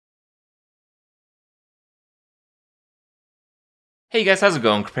Hey guys, how's it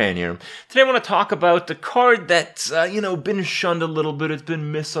going? Kripp here. Today I want to talk about the card that's, been shunned a little bit, it's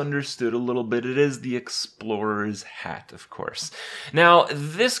been misunderstood a little bit. It is the Explorer's Hat, of course. Now,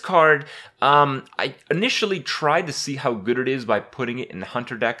 this card, I initially tried to see how good it is by putting it in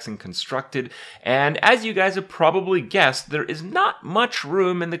Hunter decks and Constructed, and as you guys have probably guessed, there is not much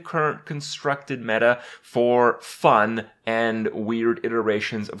room in the current Constructed meta for fun and weird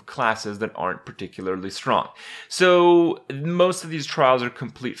iterations of classes that aren't particularly strong. So most of these trials are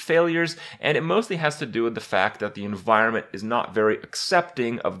complete failures, and it mostly has to do with the fact that the environment is not very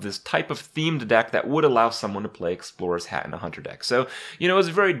accepting of this type of themed deck that would allow someone to play Explorer's Hat in a Hunter deck. So, it's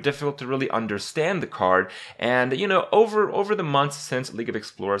very difficult to really understand the card, and, over the months since League of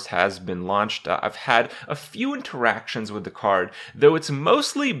Explorers has been launched, I've had a few interactions with the card, though it's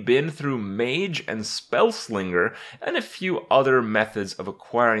mostly been through Mage and Spellslinger, and a few other methods of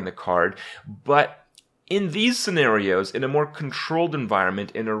acquiring the card, but in these scenarios, in a more controlled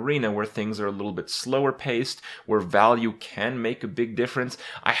environment, in Arena where things are a little bit slower paced, where value can make a big difference,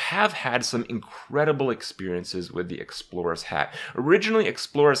 I have had some incredible experiences with the Explorer's Hat. Originally,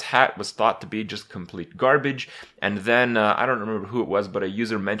 Explorer's Hat was thought to be just complete garbage, and then, I don't remember who it was, but a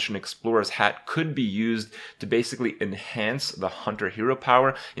user mentioned Explorer's Hat could be used to basically enhance the Hunter hero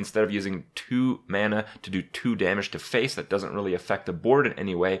power. Instead of using 2 mana to do 2 damage to face, that doesn't really affect the board in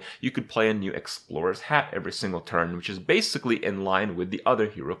any way, you could play a new Explorer's Hat every single turn, which is basically in line with the other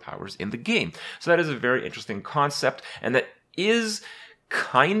hero powers in the game. So that is a very interesting concept, and that is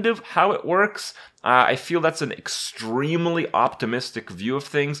kind of how it works. I feel that's an extremely optimistic view of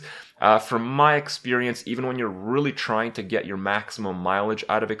things. From my experience, even when you're really trying to get your maximum mileage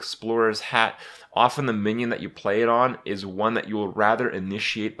out of Explorer's Hat, often the minion that you play it on is one that you will rather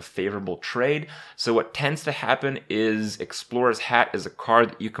initiate a favorable trade. So what tends to happen is Explorer's Hat is a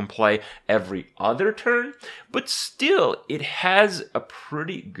card that you can play every other turn, but still it has a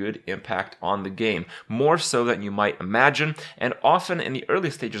pretty good impact on the game, more so than you might imagine, and often in the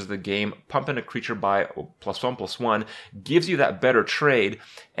early stages of the game, pumping a creature by +1/+1 gives you that better trade,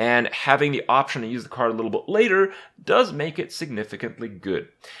 and having the option to use the card a little bit later does make it significantly good.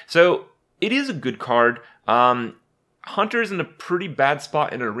 So it is a good card. Hunter's in a pretty bad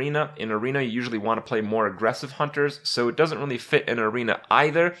spot in Arena. In Arena, you usually want to play more aggressive Hunters, so it doesn't really fit in Arena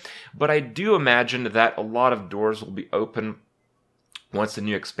either. But I do imagine that a lot of doors will be open once the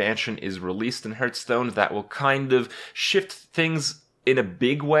new expansion is released in Hearthstone that will kind of shift things in a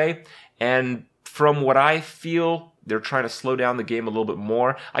big way. And from what I feel, they're trying to slow down the game a little bit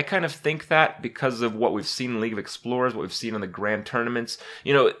more. I kind of think that because of what we've seen in League of Explorers, what we've seen in the grand tournaments,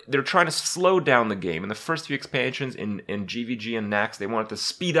 they're trying to slow down the game. In the first few expansions in GVG and Nax, they wanted to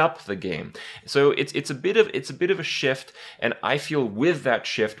speed up the game. So it's a bit of a shift, and I feel with that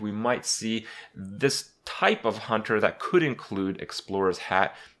shift we might see this type of Hunter that could include Explorer's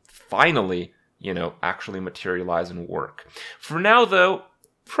Hat finally, actually materialize and work. For now though,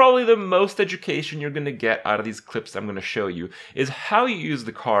 probably the most education you're going to get out of these clips I'm going to show you is how you use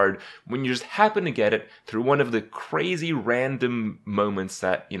the card when you just happen to get it through one of the crazy random moments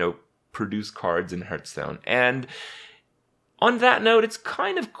that, produce cards in Hearthstone. And on that note, it's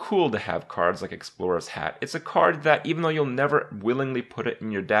kind of cool to have cards like Explorer's Hat. It's a card that, even though you'll never willingly put it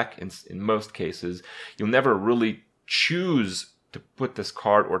in your deck, in most cases, you'll never really choose to put this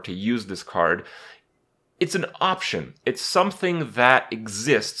card or to use this card. It's an option. It's something that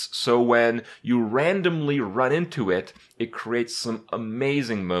exists, so when you randomly run into it, it creates some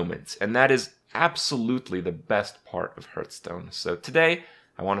amazing moments, and that is absolutely the best part of Hearthstone. So today,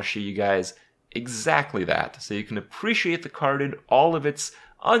 I want to show you guys exactly that, so you can appreciate the card in all of its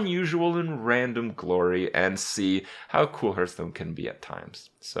unusual and random glory and see how cool Hearthstone can be at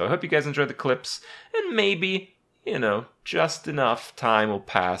times. So I hope you guys enjoyed the clips, and maybe, just enough time will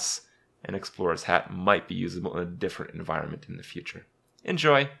pass and Explorer's Hat might be usable in a different environment in the future.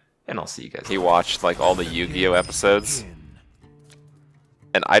 Enjoy, and I'll see you guys. He watched like all the Yu-Gi-Oh episodes,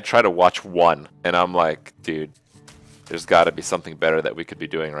 and I try to watch one, and I'm like, dude, there's got to be something better that we could be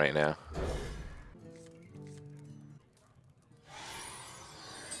doing right now.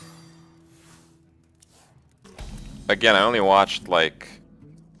 Again, I only watched like,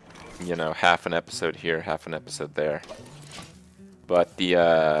 half an episode here, half an episode there. But the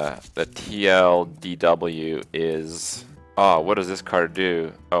TLDW is... Oh, what does this card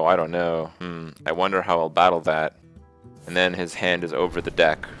do? Oh, I don't know. I wonder how I'll battle that. And then his hand is over the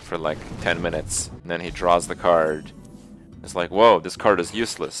deck for like 10 minutes. And then he draws the card. It's like, whoa, this card is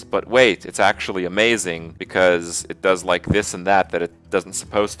useless. But wait, it's actually amazing because it does like this and that it doesn't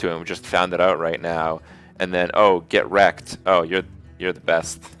supposed to, and we just found it out right now. And then, oh, get wrecked. Oh, you're the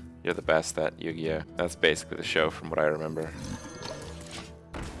best. You're the best at Yu-Gi-Oh! That's basically the show from what I remember.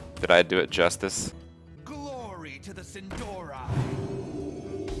 Did I do it justice? Glory to the Sindora.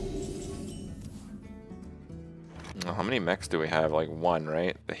 Oh, how many mechs do we have? Like one,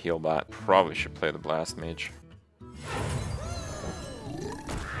 right? The heal bot. Probably should play the Blast Mage.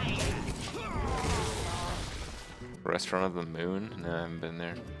 Restaurant of the Moon? No, I haven't been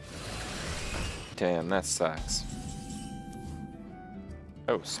there. Damn, that sucks.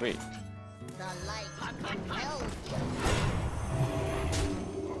 Oh, sweet. The light compels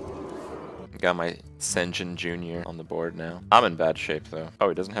Got my Senjin Jr. on the board now. I'm in bad shape though. Oh,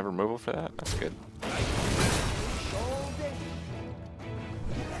 he doesn't have removal for that? That's good.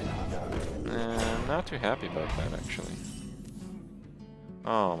 I'm not too happy about that actually.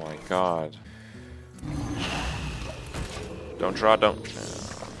 Oh my god. Don't draw, don't.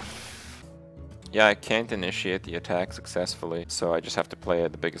 Yeah, I can't initiate the attack successfully, so I just have to play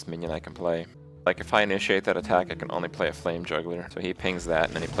the biggest minion I can play. Like, if I initiate that attack, I can only play a Flame Juggler. So he pings that,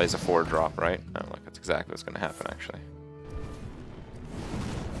 and then he plays a 4-drop, right? Oh, look, that's exactly what's going to happen, actually.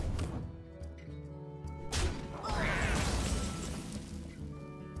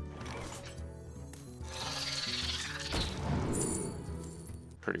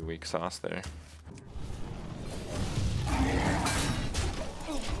 Pretty weak sauce there.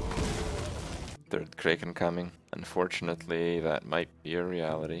 Third Kraken coming. Unfortunately, that might be a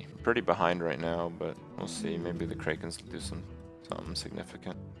reality. I'm pretty behind right now, but we'll see. Maybe the Krakens will do something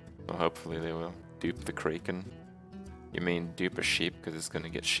significant. So hopefully they will. Dupe the Kraken. You mean dupe a sheep because it's gonna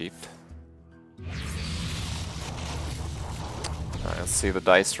get sheeped? Alright, let's see the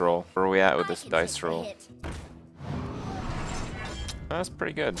dice roll. Where are we at with this dice roll? That's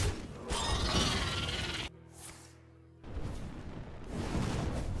pretty good.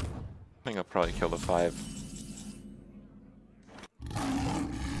 I think I'll probably kill the 5.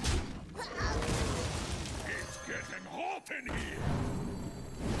 It's getting hot in here.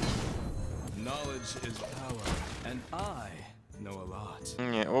 Knowledge is power, and I know a lot.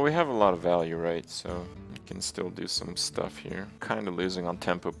 Yeah, well, we have a lot of value, right? So we can still do some stuff here. Kind of losing on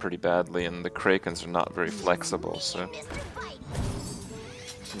tempo pretty badly, and the Krakens are not very flexible, so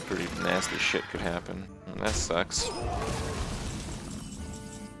some pretty nasty shit could happen. And that sucks.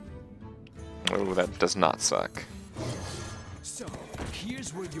 Oh, that does not suck. So,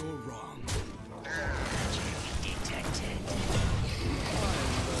 here's where you're wrong.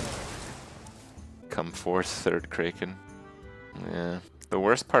 Come forth, third Kraken. Yeah. The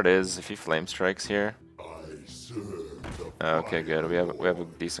worst part is if he flame strikes here. Okay, good. We have a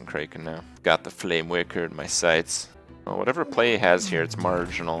decent Kraken now. Got the Flame Wicker in my sights. Well, whatever play he has here, it's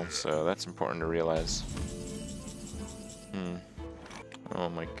marginal, so that's important to realize. Oh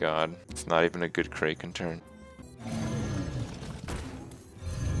my god. It's not even a good Kraken turn.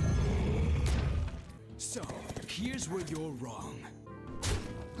 So, here's where you're wrong.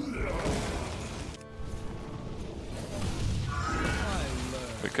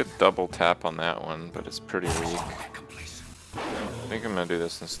 We could double tap on that one, but it's pretty weak. I think I'm gonna do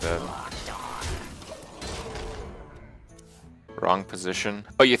this instead. Wrong position.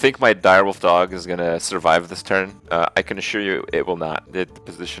 Oh, you think my Direwolf dog is gonna survive this turn? I can assure you it will not. The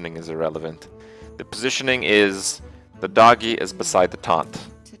positioning is irrelevant. The positioning is the doggy is beside the taunt.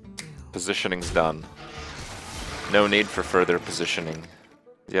 Positioning's done. No need for further positioning.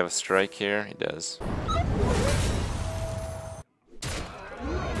 Does he have a strike here? He does.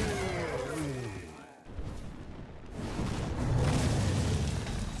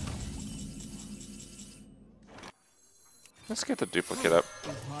 Let's get the duplicate up.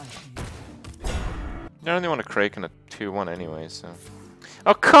 I only want to Kraken a 2-1 anyway, so...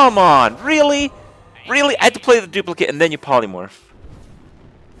 Oh, come on! Really? Really? I had to play the duplicate and then you polymorph.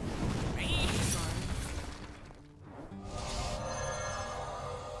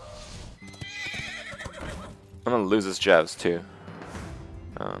 I'm gonna lose his jabs too.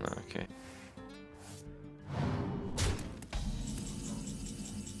 Oh no, okay.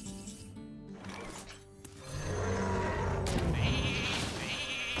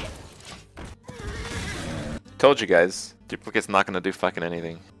 Told you guys, duplicate's not gonna do fucking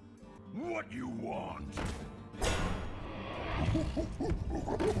anything. What you want?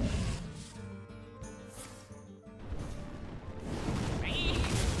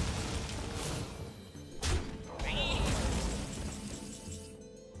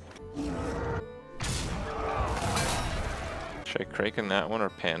 Should I Kraken that one or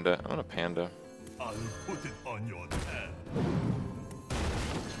Panda? I want a Panda. I'll put it on your tab.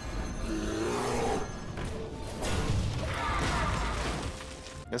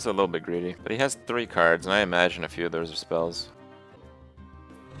 This is a little bit greedy, but he has 3 cards, and I imagine a few of those are spells.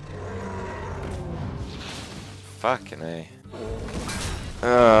 Fucking A.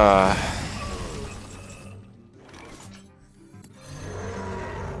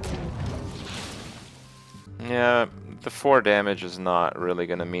 Yeah, the 4 damage is not really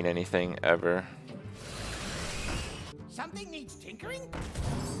gonna mean anything ever. Something needs tinkering?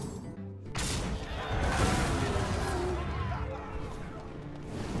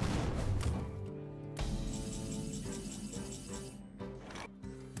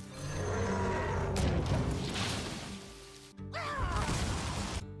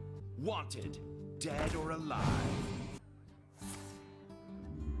 Wanted, dead or alive.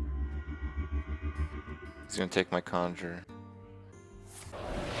 He's gonna take my conjure.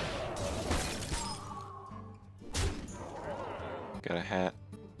 Got a hat.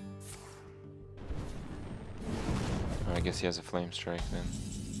 Oh, I guess he has a flame strike then.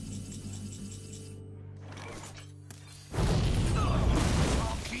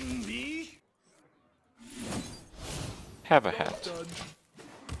 Have a hat.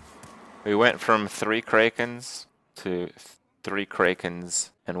 We went from 3 Krakens to 3 Krakens,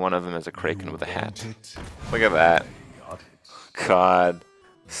 and one of them is a Kraken with a hat. Look at that. God.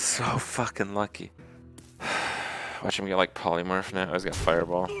 So fucking lucky. Watch him get like polymorph now. Oh, he's got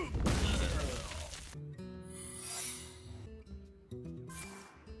fireball.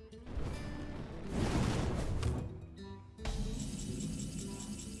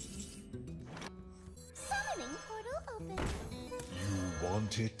 Summoning portal open. You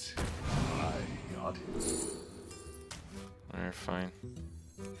want it? I got it. Alright, fine.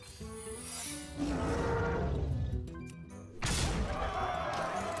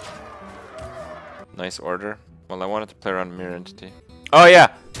 Nice order. Well, I wanted to play around Mirror Entity. Oh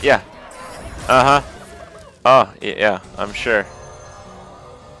yeah! Yeah! Uh-huh. Oh, yeah, I'm sure.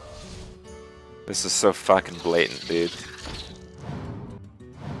 This is so fucking blatant, dude.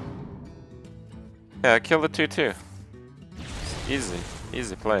 Yeah, kill the 2-2. Easy.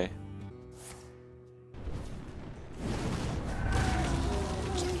 Easy play.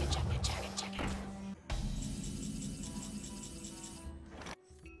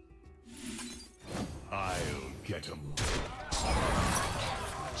 I'll get 'em.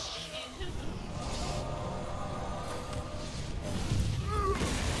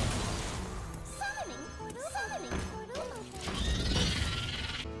 Summoning portal open.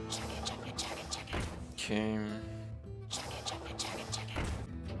 Okay.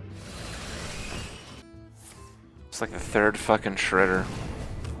 It's like the 3rd fucking shredder.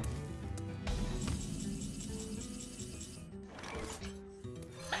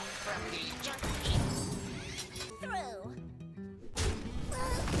 Through.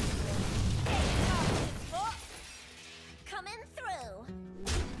 Coming through.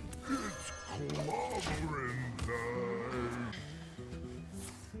 Clobbering time.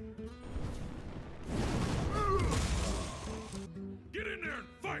 Get in there and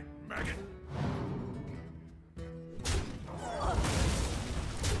fight, maggot!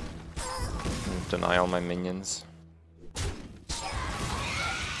 Deny all my minions.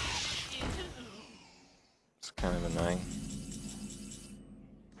 It's kind of annoying.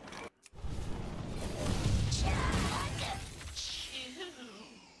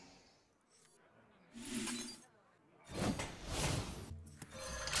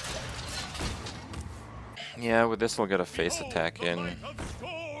 Yeah, with this we'll get a face attack in.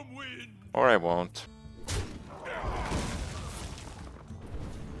 Or I won't.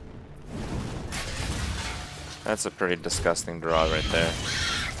 That's a pretty disgusting draw right there.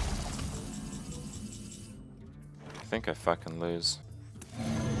 I think I fucking lose.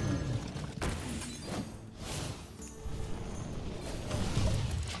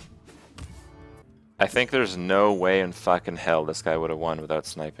 I think there's no way in fucking hell this guy would have won without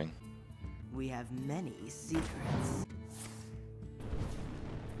sniping. We have many secrets.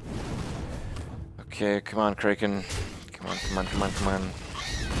 Okay, come on, Kraken. Come on, come on, come on, come on.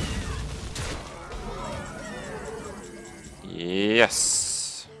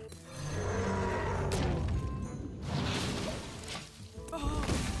 Yes!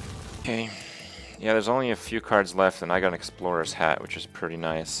 Okay. Yeah, there's only a few cards left, and I got an Explorer's Hat, which is pretty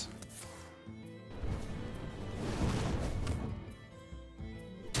nice.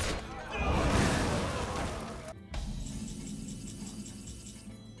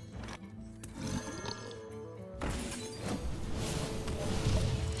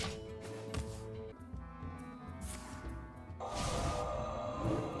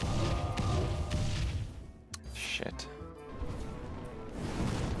 Shit.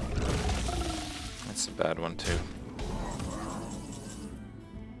 That's a bad one too.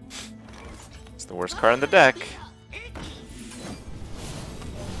 It's the worst card in the deck.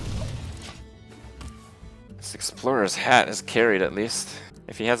 This Explorer's Hat is carried at least.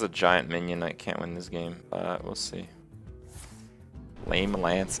 If he has a giant minion, I can't win this game, but we'll see. Flame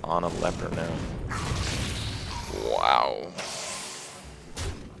Lance on a leper now. Wow.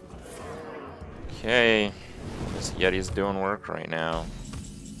 Okay. This Yeti's doing work right now.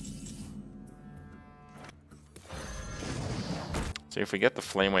 So if we get the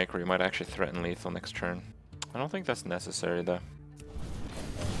Flame Waker, we might actually threaten lethal next turn. I don't think that's necessary though.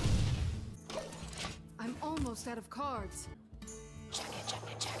 I'm almost out of cards.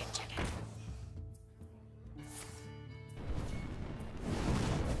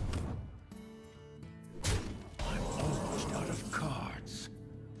 I'm almost out of cards.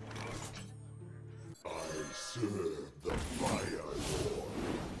 I serve the Fire Lord.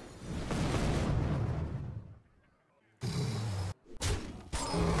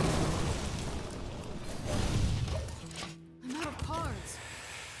 I'm out of cards.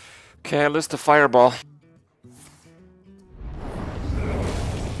 Okay, I list a fireball.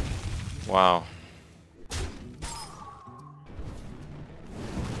 Wow. I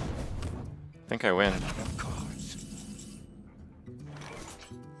think I win. Out of cards.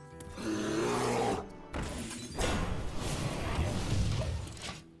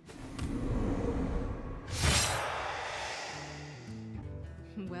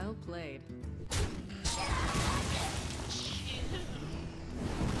 Well played.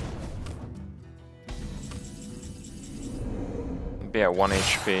 Be at 1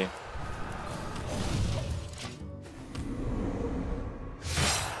 HP.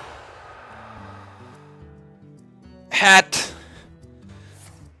 Hat!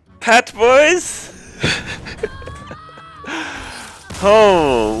 Hat, boys!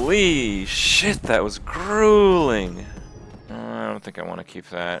 Holy shit, that was grueling. I don't think I want to keep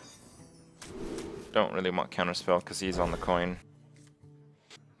that. Don't really want counterspell because he's on the coin.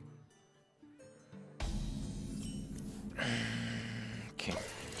 Okay.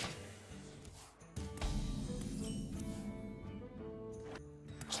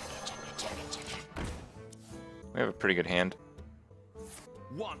 We have a pretty good hand.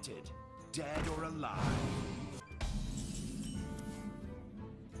 Wanted, dead or alive.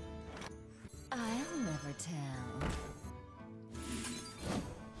 I'll never tell.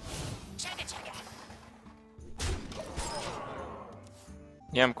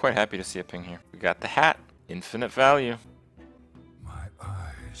 Yeah, I'm quite happy to see a ping here. We got the hat. Infinite value. My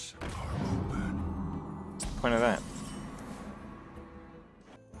eyes are open. What's the point of that?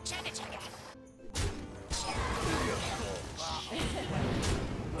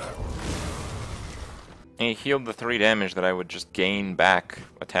 And he healed the 3 damage that I would just gain back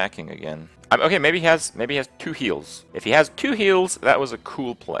attacking again. Okay, maybe he has 2 heals. If he has 2 heals, that was a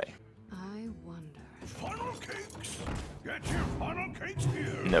cool play. I wonder. Funnel cakes! Get your funnel cakes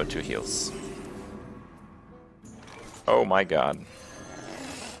here! No 2 heals. Oh my god.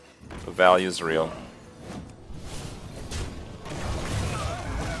 The value's real.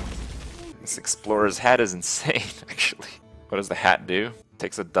 This explorer's hat is insane, actually. What does the hat do?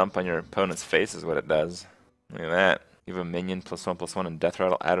 Takes a dump on your opponent's face is what it does. Look at that. Give a minion +1/+1 and death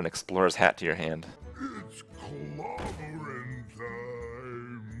rattle, add an explorer's hat to your hand. It's clobbering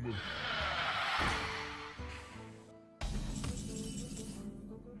time!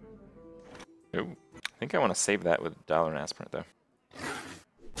 Ooh. I think I want to save that with Dollar and Aspirant though.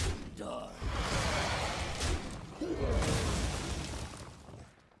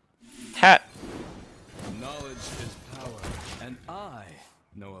 Hat! Knowledge is power, and I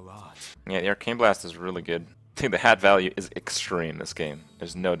know a lot. Yeah, the Arcane Blast is really good. I think the hat value is extreme this game.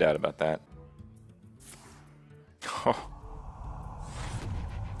 There's no doubt about that. Oh.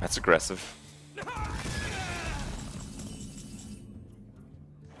 That's aggressive. You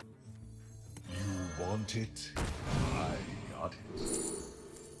want it? I got it.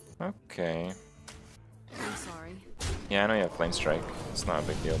 Okay. I'm sorry. Yeah, I know you have Flame Strike. It's not a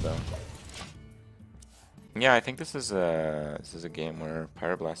big deal though. Yeah, I think this is a game where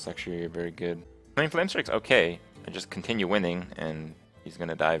Pyroblast's actually very good. I mean, Flame Strike's okay. I just continue winning, and he's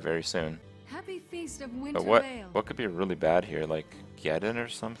gonna die very soon. Happy feast of winter But veil. what could be really bad here? Like Geddon or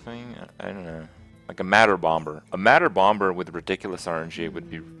something? I don't know. Like a Matter Bomber. A Matter Bomber with ridiculous RNG would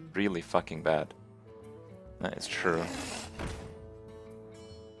be really fucking bad. That is true.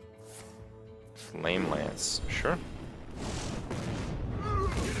 Flame Lance, sure.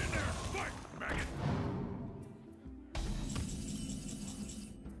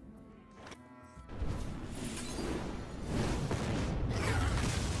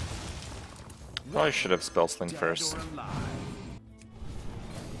 Probably should have Spell Sling first. Dead or alive.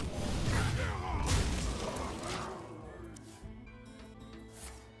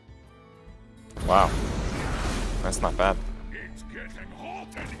 Wow. That's not bad. It's getting hot!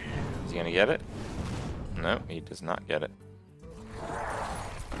 Is he gonna get it? No, he does not get it.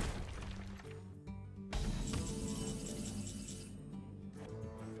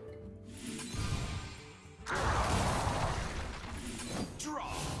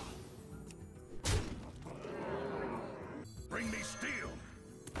 Bring me steel.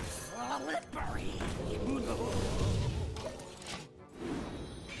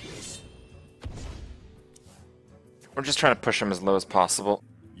 We're just trying to push him as low as possible.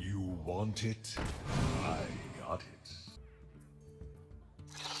 You want it? I got it.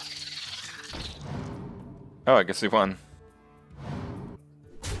 Oh, I guess we won.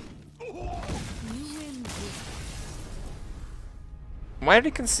 You win this. Why did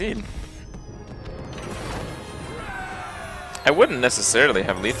he concede? I wouldn't necessarily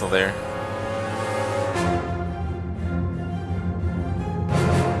have lethal there.